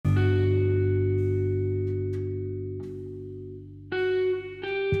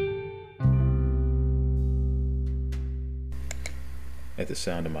At the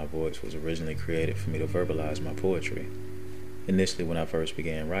Sound of My Voice was originally created for me to verbalize my poetry. Initially, when I first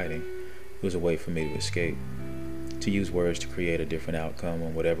began writing, it was a way for me to escape. To use words to create a different outcome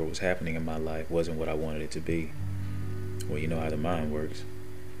when whatever was happening in my life wasn't what I wanted it to be. Well, you know how the mind works.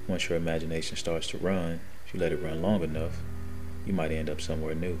 Once your imagination starts to run, if you let it run long enough, you might end up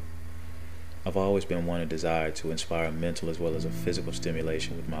somewhere new. I've always been one and desired to inspire mental as well as a physical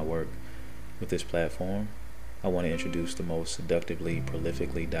stimulation with my work. With this platform, I want to introduce the most seductively,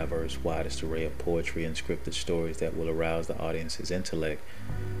 prolifically diverse, widest array of poetry and scripted stories that will arouse the audience's intellect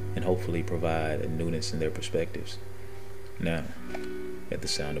and hopefully provide a newness in their perspectives. Now, at the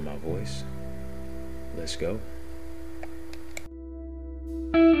sound of my voice, let's go.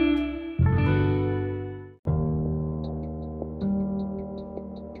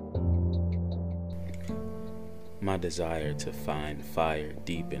 My desire to find fire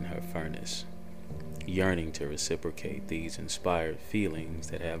deep in her furnace, yearning to reciprocate these inspired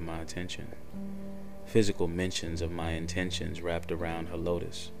feelings that have my attention. Physical mentions of my intentions wrapped around her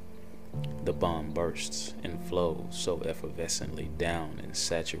lotus. The bomb bursts and flows so effervescently down and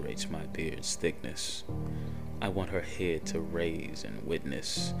saturates my beard's thickness. I want her head to raise and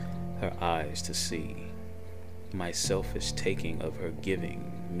witness, her eyes to see. My selfish taking of her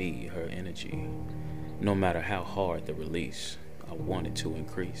giving me her energy. No matter how hard the release, I want it to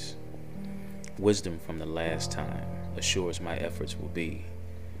increase. Wisdom from the last time assures my efforts will be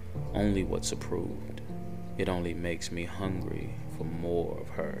only what's approved. It only makes me hungry for more of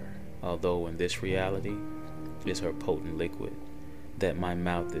her, although in this reality is her potent liquid that my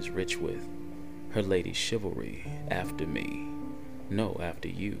mouth is rich with, her lady chivalry after me, no, after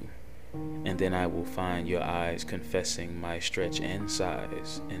you. And then I will find your eyes confessing my stretch and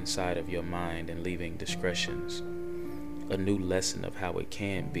size inside of your mind and leaving discretions. A new lesson of how it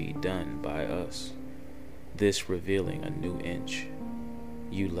can be done by us. This revealing a new inch.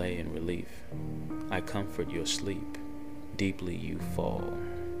 You lay in relief. I comfort your sleep. Deeply you fall.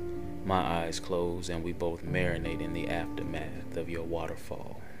 My eyes close and we both marinate in the aftermath of your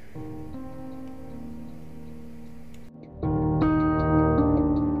waterfall.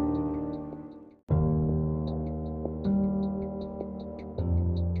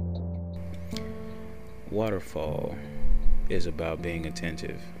 Waterfall is about being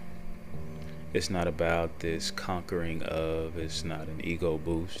attentive. It's not about this conquering of, it's not an ego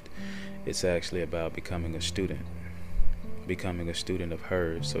boost. It's actually about becoming a student of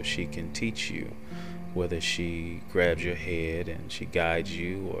hers so she can teach you, whether she grabs your head and she guides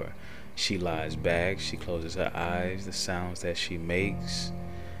you or she lies back, she closes her eyes, the sounds that she makes.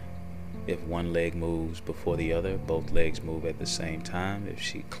 If one leg moves before the other, both legs move at the same time. If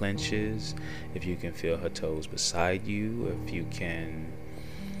she clenches, if you can feel her toes beside you, if you can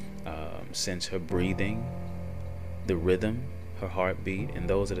sense her breathing, the rhythm, her heartbeat, and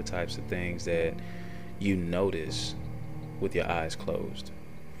those are the types of things that you notice with your eyes closed.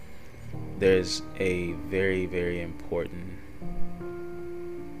 There's a very, very important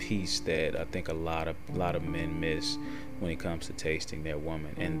piece that I think a lot of men miss when it comes to tasting their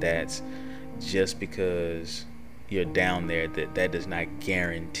woman, and that's just because you're down there, that does not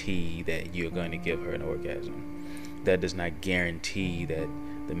guarantee that you're going to give her an orgasm. That does not guarantee that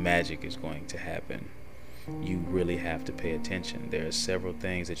the magic is going to happen. You really have to pay attention. There are several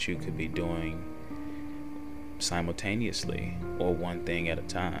things that you could be doing simultaneously or one thing at a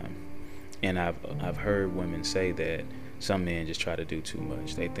time. And I've heard women say that some men just try to do too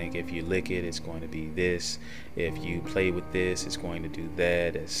much. They think if you lick it, it's going to be this. If you play with this, it's going to do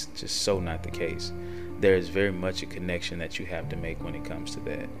that. It's just so not the case. There is very much a connection that you have to make when it comes to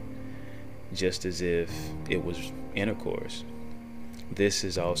that. Just as if it was intercourse. This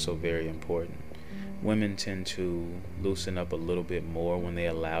is also very important. Women tend to loosen up a little bit more when they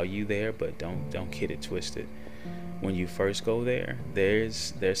allow you there, but don't get it twisted. When you first go there,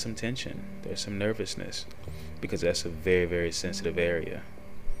 there's some tension, there's some nervousness, because that's a very, very sensitive area.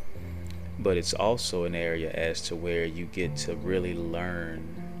 But it's also an area as to where you get to really learn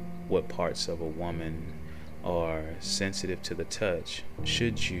what parts of a woman are sensitive to the touch,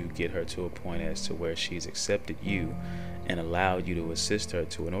 should you get her to a point as to where she's accepted you and allowed you to assist her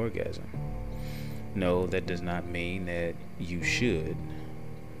to an orgasm. No, that does not mean that you should,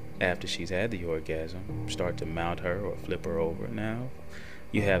 after she's had the orgasm, start to mount her or flip her over. Now,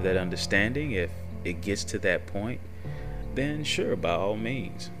 you have that understanding. If it gets to that point, then sure, by all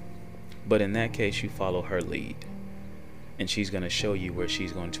means. But in that case, you follow her lead. And she's going to show you where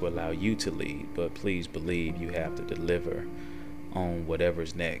she's going to allow you to lead. But please believe you have to deliver on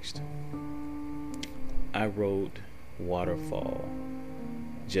whatever's next. I wrote Waterfall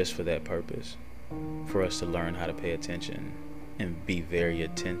just for that purpose. For us to learn how to pay attention and be very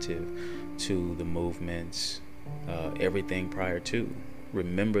attentive to the movements, everything prior to.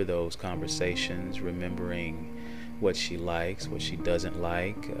 Remember those conversations, remembering what she likes, what she doesn't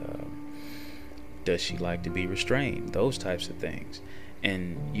like. Does she like to be restrained? Those types of things.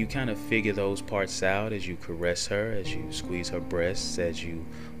 And you kind of figure those parts out as you caress her, as you squeeze her breasts, as you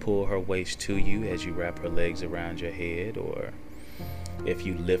pull her waist to you, as you wrap her legs around your head, or if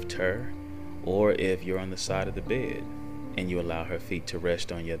you lift her, or if you're on the side of the bed and you allow her feet to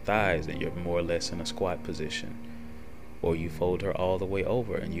rest on your thighs and you're more or less in a squat position, or you fold her all the way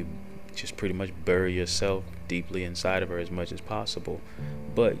over and you just pretty much bury yourself deeply inside of her as much as possible,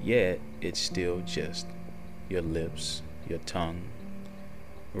 but yet it's still just your lips, your tongue.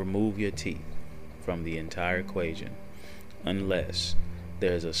 Remove your teeth from the entire equation unless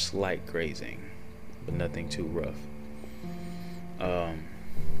there's a slight grazing, but nothing too rough.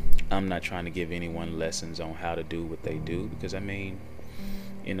 I'm not trying to give anyone lessons on how to do what they do, because everyone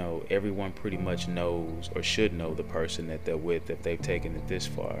pretty much knows or should know the person that they're with if they've taken it this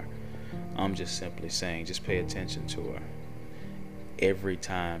far. I'm just simply saying, just pay attention to her. Every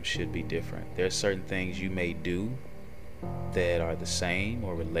time should be different. There are certain things you may do that are the same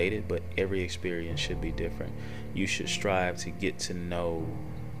or related, but every experience should be different. You should strive to get to know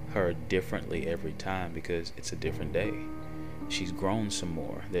her differently every time, because it's a different day. She's grown some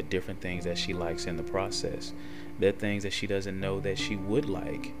more. There are different things that she likes in the process. There are things that she doesn't know that she would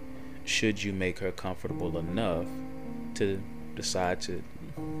like, should you make her comfortable enough to decide to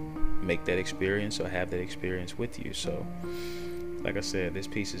make that experience or have that experience with you. So, like I said, this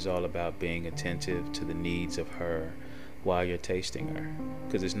piece is all about being attentive to the needs of her while you're tasting her,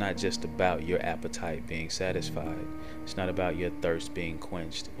 because it's not just about your appetite being satisfied. It's not about your thirst being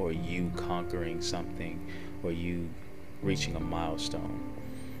quenched, or you conquering something, or you reaching a milestone.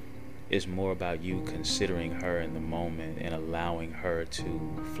 It's more about you considering her in the moment and allowing her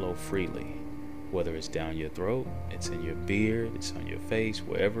to flow freely, whether it's down your throat, it's in your beard, it's on your face,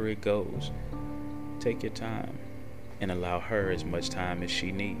 wherever it goes. Take your time and allow her as much time as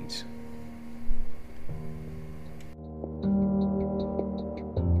she needs.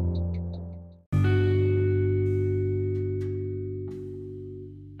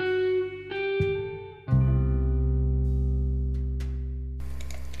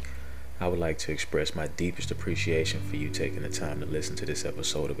 I would like to express my deepest appreciation for you taking the time to listen to this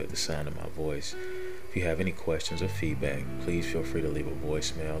episode of At the Sound of My Voice. If you have any questions or feedback, please feel free to leave a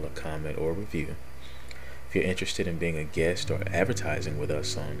voicemail, a comment, or a review. If you're interested in being a guest or advertising with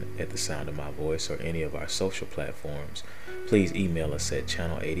us on At the Sound of My Voice or any of our social platforms, please email us at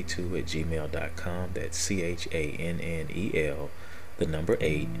channel82@gmail.com. That's CHANNEL, the number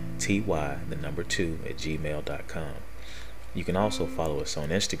 8, TY, the number 2 @gmail.com. You can also follow us on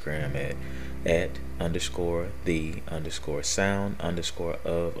Instagram at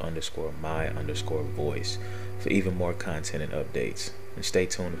 _the_sound_of_my_voice for even more content and updates. And stay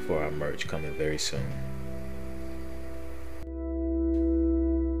tuned for our merch coming very soon.